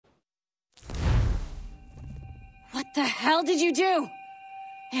The hell did you do?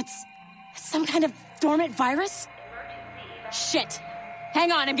 It's some kind of dormant virus? Shit.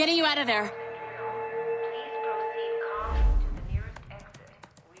 Hang on, I'm getting you out of there. Please proceed calmly to the nearest exit.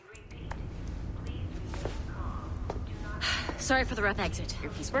 We repeat, please remain calm. Do not... Sorry for the rough exit.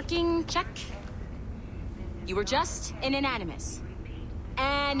 Earpiece working, check. You were just in an animus.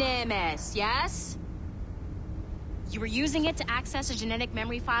 Animus, yes? You were using it to access a genetic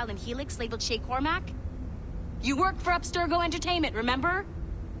memory file in Helix labeled Shay Cormac? You work for Abstergo Entertainment, remember?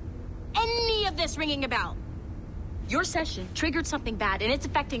 Any of this ringing a bell? Your session triggered something bad, and it's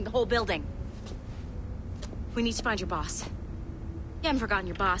affecting the whole building. We need to find your boss. You haven't forgotten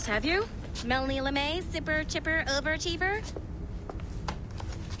your boss, have you? Melanie LeMay, zipper, chipper, overachiever?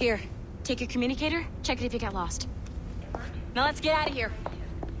 Here, take your communicator, check it if you get lost. Now let's get out of here.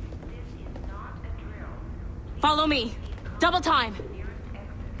 Follow me. Double time.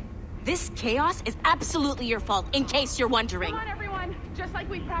 This chaos is absolutely your fault, in case you're wondering. Come on, everyone. Just like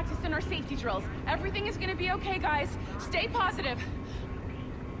we practiced in our safety drills. Everything is gonna be okay, guys. Stay positive.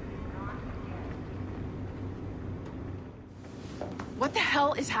 What the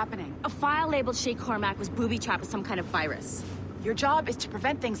hell is happening? A file labeled Shay Cormac was booby-trapped with some kind of virus. Your job is to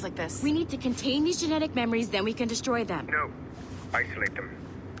prevent things like this. We need to contain these genetic memories, then we can destroy them. No. Isolate them.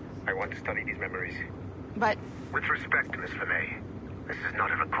 I want to study these memories. But... With respect, Miss LeMay, this is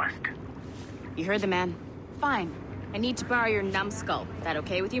not a request. You heard the man. fine. I need to borrow your numbskull. That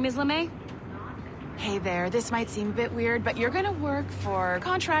okay with you, Ms. LeMay? Hey there, this might seem a bit weird, but you're gonna work for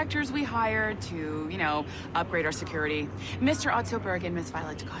contractors we hired to, you know, upgrade our security. Mr. Ottoberg and Miss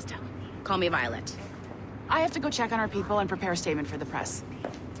Violet DaCosta. Call me Violet. I have to go check on our people and prepare a statement for the press.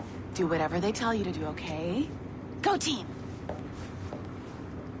 Do whatever they tell you to do, okay? Go team!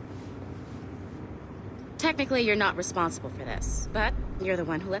 Technically, you're not responsible for this, but you're the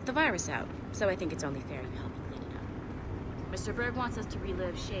one who let the virus out, so I think it's only fair you help me clean it up. Mr. Berg wants us to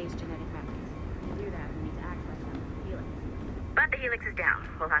relive Shay's genetic memories. To do that, we need to access them with the Helix. But the Helix is down.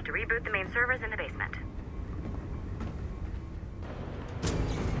 We'll have to reboot the main servers in the basement.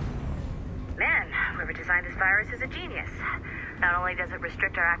 Man, whoever designed this virus is a genius. Not only does it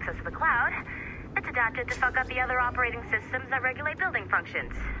restrict our access to the cloud, it's adapted to fuck up the other operating systems that regulate building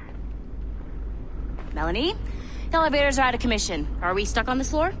functions. Melanie? The elevators are out of commission. Are we stuck on this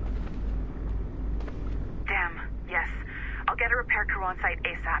floor? Damn, yes. I'll get a repair crew on site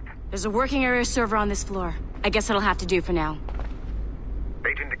ASAP. There's a working area server on this floor. I guess it'll have to do for now.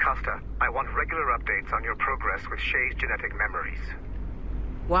 Agent DaCosta, I want regular updates on your progress with Shay's genetic memories.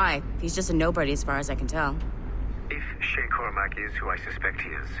 Why? He's just a nobody as far as I can tell. If Shay Cormac is who I suspect he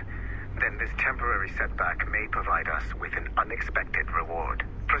is, then this temporary setback may provide us with an unexpected reward.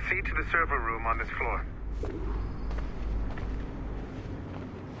 Proceed to the server room on this floor.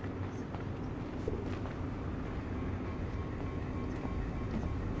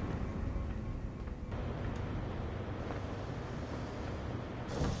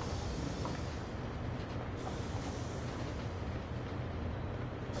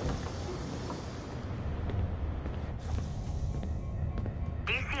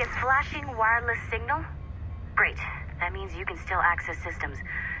 Do you see a flashing wireless signal? Great. That means you can still access systems.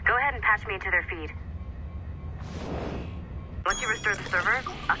 Go ahead and patch me into their feed. Once you restore the server,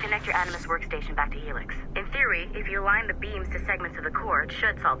 I'll connect your Animus workstation back to Helix. In theory, if you align the beams to segments of the core, it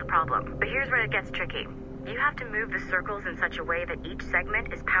should solve the problem. But here's where it gets tricky. You have to move the circles in such a way that each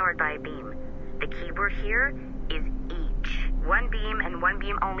segment is powered by a beam. The keyword here is each. One beam and one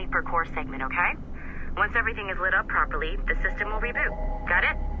beam only per core segment, okay? Once everything is lit up properly, the system will reboot. Got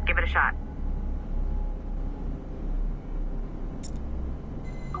it? Give it a shot.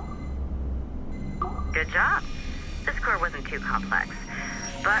 Good job. This core wasn't too complex,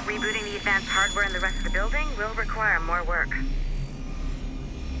 but rebooting the advanced hardware in the rest of the building will require more work.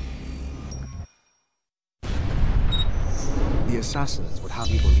 The assassins would have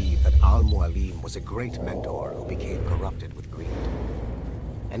you believe that Al-Mualim was a great mentor who became corrupted with greed,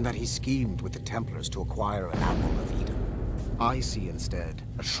 and that he schemed with the Templars to acquire an apple of Eden. I see instead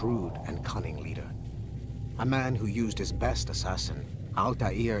a shrewd and cunning leader, a man who used his best assassin,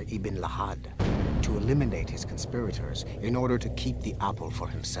 Altair ibn Lahad, to eliminate his conspirators in order to keep the apple for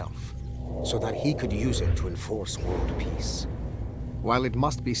himself, so that he could use it to enforce world peace. While it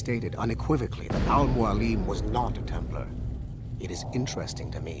must be stated unequivocally that Al-Mualim was not a Templar, it is interesting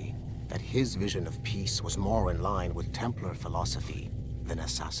to me that his vision of peace was more in line with Templar philosophy than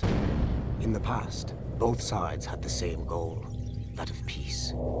assassin. In the past, both sides had the same goal, that of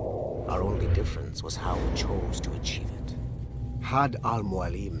peace. Our only difference was how we chose to achieve it. Had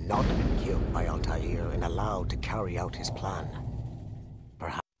Al-Mualim not been killed by Altair and allowed to carry out his plan,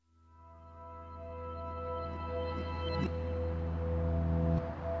 perhaps...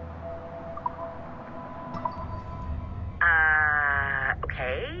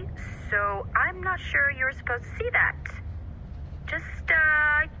 sure you were supposed to see that.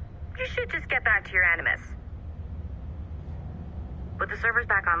 You should just get back to your Animus. With the servers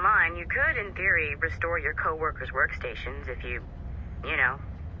back online, you could, in theory, restore your co-workers' workstations if you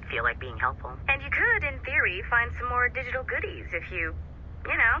feel like being helpful. And you could, in theory, find some more digital goodies if you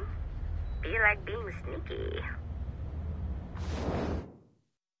feel like being sneaky.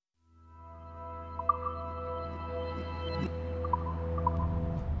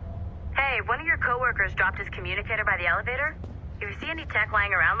 Hey, one of your co-workers dropped his communicator by the elevator. If you see any tech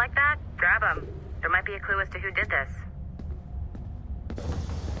lying around like that, grab them. There might be a clue as to who did this.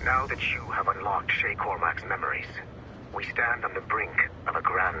 Now that you have unlocked Shay Cormac's memories, we stand on the brink of a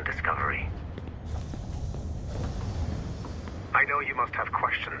grand discovery. I know you must have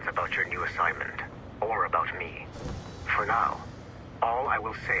questions about your new assignment, or about me. For now, all I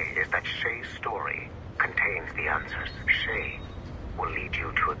will say is that Shay's story contains the answers. Shay will lead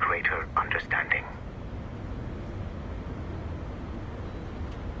you to a greater understanding.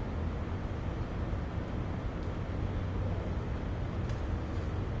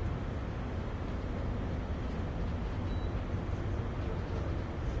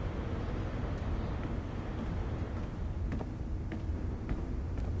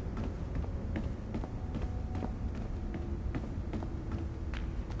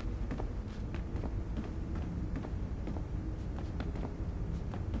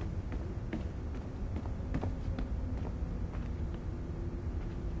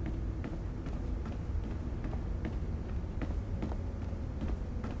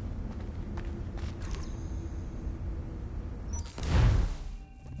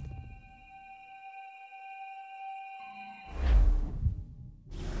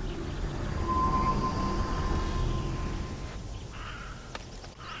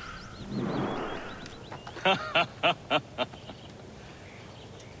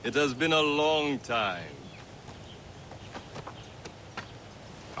 It has been a long time.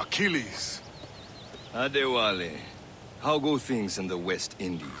 Achilles. Adewale, how go things in the West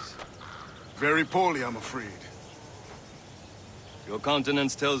Indies? Very poorly, I'm afraid. Your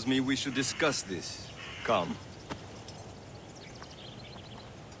countenance tells me we should discuss this. Come.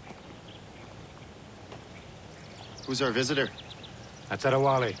 Who's our visitor? That's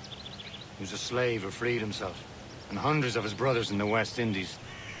Adewale. He was a slave who freed himself, and hundreds of his brothers in the West Indies.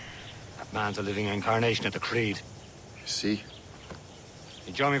 That man's a living incarnation of the Creed. See?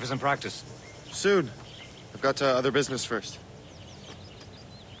 You join me for some practice? Soon. I've got other business first.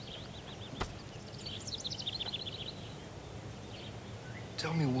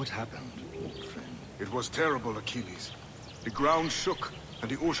 Tell me what happened, old friend. It was terrible, Achilles. The ground shook,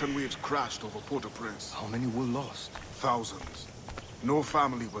 and the ocean waves crashed over Port-au-Prince. How many were lost? Thousands. No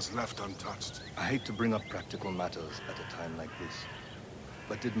family was left untouched. I hate to bring up practical matters at a time like this.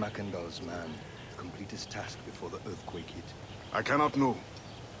 But did Macandal's man complete his task before the earthquake hit? I cannot know.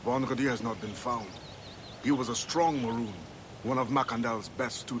 Vonredi has not been found. He was a strong Maroon, one of Macandal's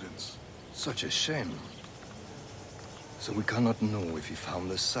best students. Such a shame. So we cannot know if he found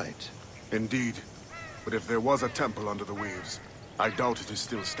the site. Indeed. But if there was a temple under the waves, I doubt it is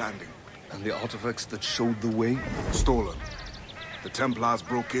still standing. And the artifacts that showed the way? Stolen. The Templars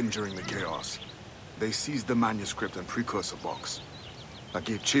broke in during the chaos. They seized the manuscript and precursor box. I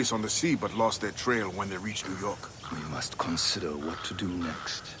gave chase on the sea, but lost their trail when they reached New York. We must consider what to do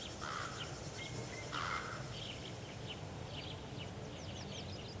next.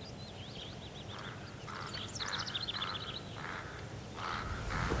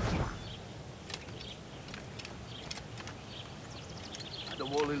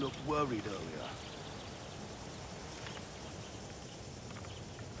 Adewale looked worried earlier.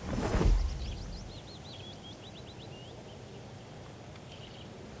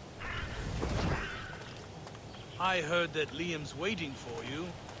 I heard that Liam's waiting for you.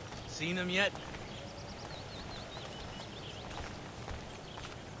 Seen him yet?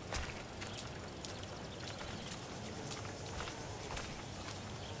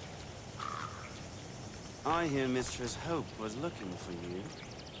 I hear Mistress Hope was looking for you.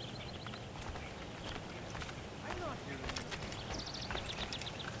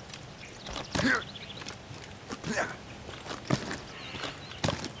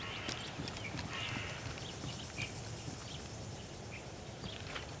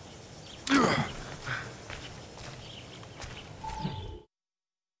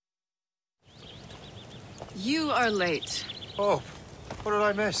 You are late. Oh, what did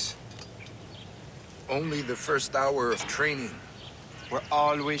I miss? Only the first hour of training. We're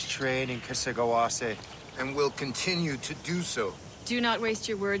always training, Kisagawase. And will continue to do so. Do not waste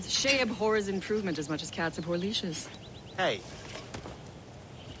your words. Shay abhors improvement as much as cats abhor leashes. Hey.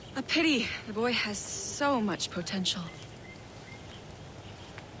 A pity. The boy has so much potential.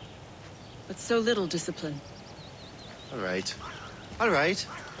 But so little discipline. All right. All right.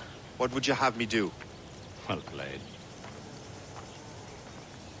 What would you have me do? Well played.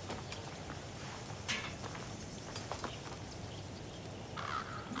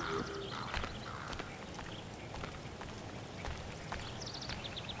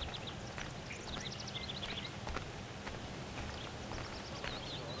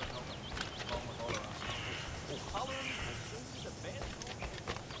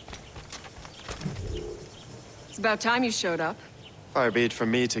 It's about time you showed up. Far be it from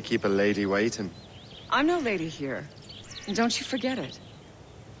me to keep a lady waiting. I'm no lady here. And don't you forget it.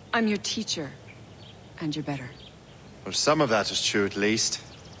 I'm your teacher. And you're better. Well, some of that is true at least.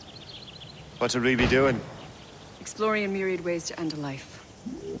 What would we be doing? Exploring a myriad ways to end a life.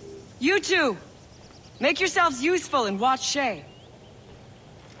 You two! Make yourselves useful and watch Shay.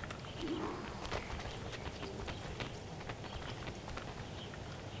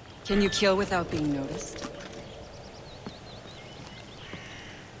 Can you kill without being noticed?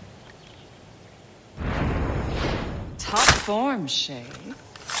 Top form, Shay.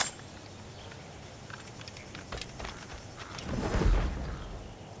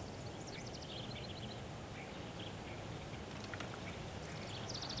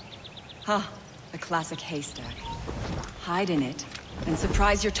 Huh, a classic haystack. Hide in it, and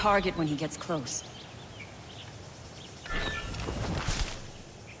surprise your target when he gets close.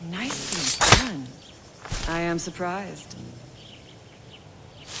 Nicely done. I am surprised.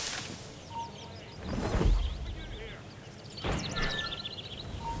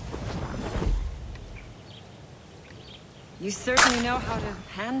 You certainly know how to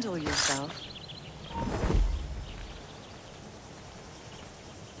handle yourself.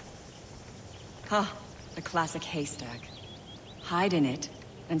 Huh, a classic haystack. Hide in it,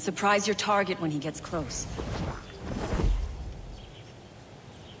 and surprise your target when he gets close.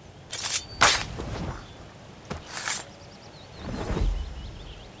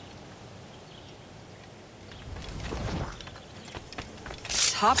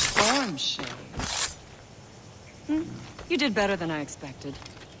 Top form, Shay. You did better than I expected.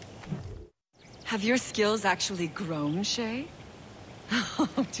 Have your skills actually grown, Shay?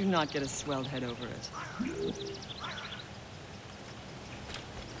 Do not get a swelled head over it.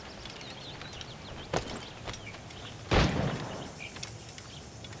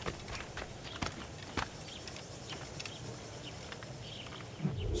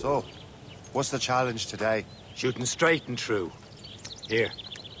 So, what's the challenge today? Shooting straight and true. Here,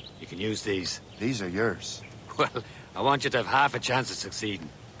 you can use these. These are yours. Well, I want you to have half a chance of succeeding.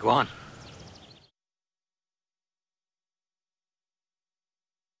 Go on.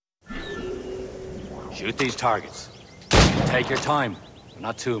 Shoot these targets. Take your time, but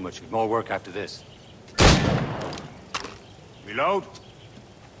not too much. We've more work after this. Reload.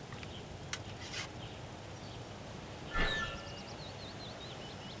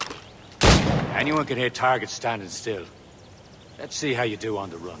 Anyone can hit targets standing still. Let's see how you do on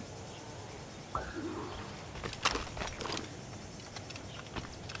the run.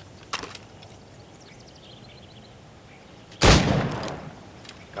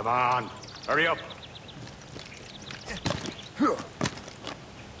 Come on, hurry up.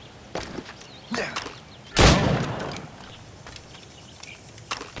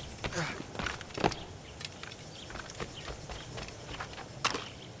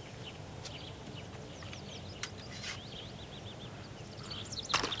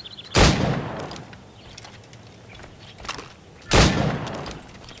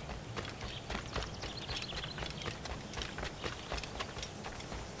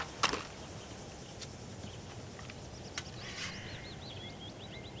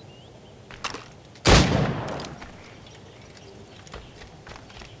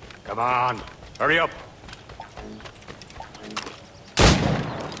 Come on, hurry up.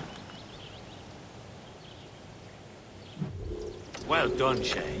 Well done,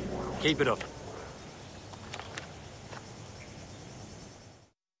 Shay. Keep it up.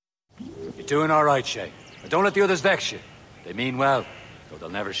 You're doing all right, Shay. But don't let the others vex you. They mean well, though they'll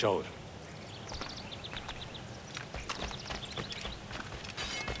never show it.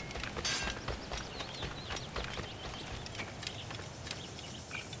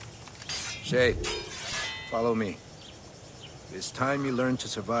 Shay, follow me. It's time you learn to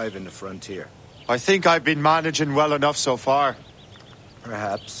survive in the frontier. I think I've been managing well enough so far.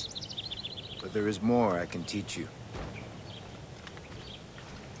 Perhaps. But there is more I can teach you.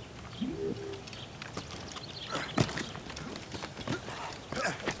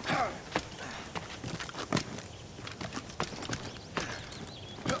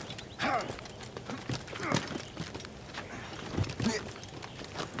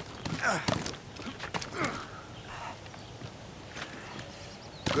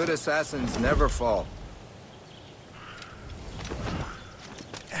 Good assassins never fall.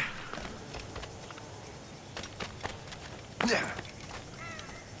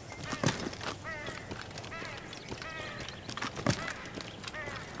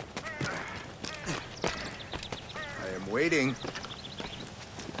 I am waiting.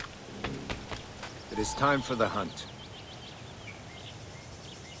 It is time for the hunt.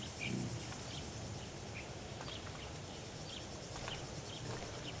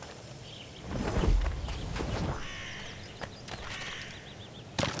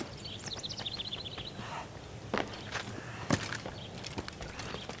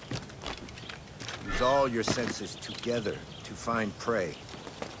 Use all your senses together to find prey.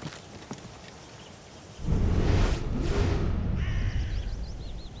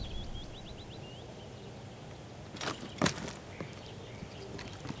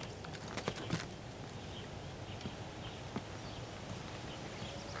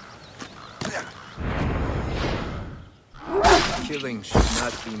 Killing should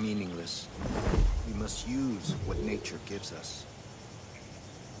not be meaningless. We must use what nature gives us.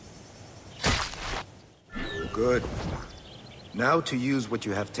 Good. Now to use what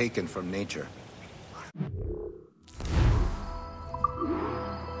you have taken from nature.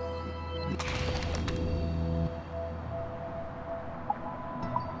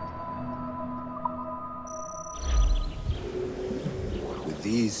 With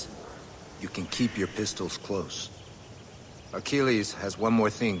these, you can keep your pistols close. Achilles has one more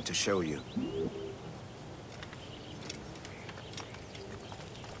thing to show you.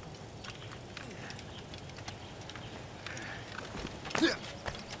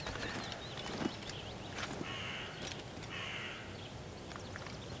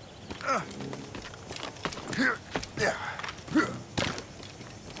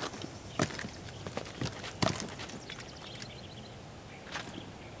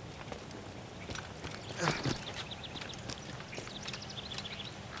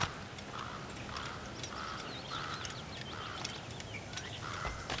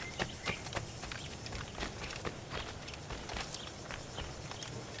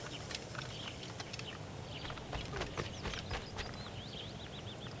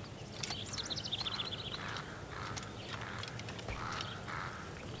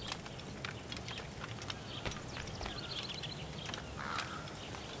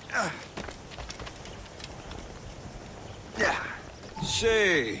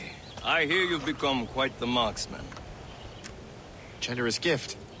 Shay, I hear you've become quite the marksman. Generous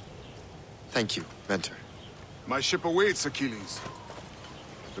gift. Thank you, Mentor. My ship awaits, Achilles.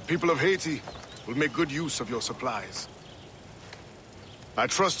 The people of Haiti will make good use of your supplies. I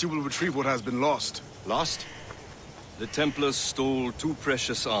trust you will retrieve what has been lost. Lost? The Templars stole 2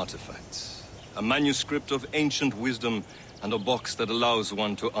 precious artifacts. A manuscript of ancient wisdom and a box that allows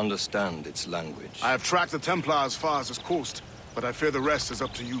one to understand its language. I have tracked the Templar as far as this coast, but I fear the rest is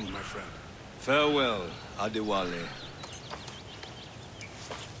up to you, my friend. Farewell, Adewale.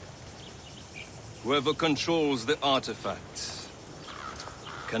 Whoever controls the artifacts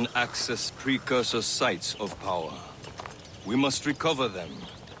can access precursor sites of power. We must recover them,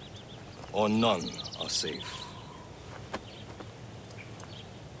 or none are safe.